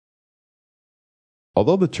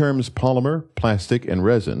Although the terms polymer, plastic, and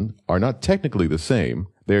resin are not technically the same,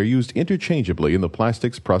 they are used interchangeably in the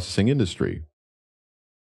plastics processing industry.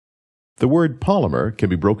 The word polymer can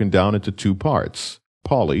be broken down into two parts,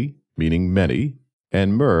 poly, meaning many,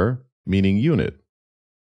 and mer, meaning unit.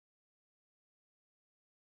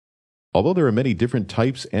 Although there are many different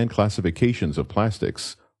types and classifications of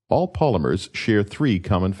plastics, all polymers share three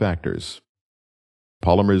common factors.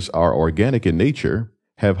 Polymers are organic in nature,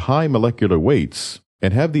 have high molecular weights,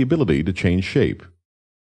 and have the ability to change shape.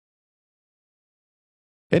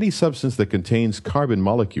 Any substance that contains carbon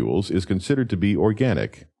molecules is considered to be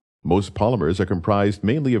organic. Most polymers are comprised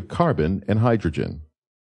mainly of carbon and hydrogen.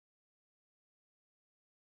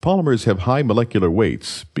 Polymers have high molecular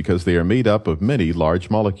weights because they are made up of many large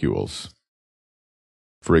molecules.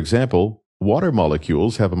 For example, water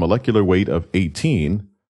molecules have a molecular weight of 18,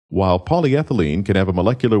 while polyethylene can have a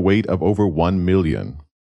molecular weight of over 1 million.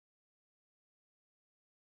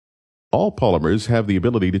 All polymers have the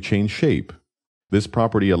ability to change shape. This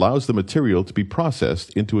property allows the material to be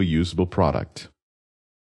processed into a usable product.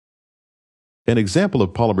 An example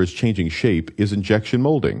of polymers changing shape is injection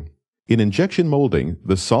molding. In injection molding,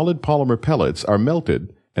 the solid polymer pellets are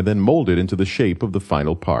melted and then molded into the shape of the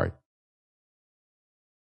final part.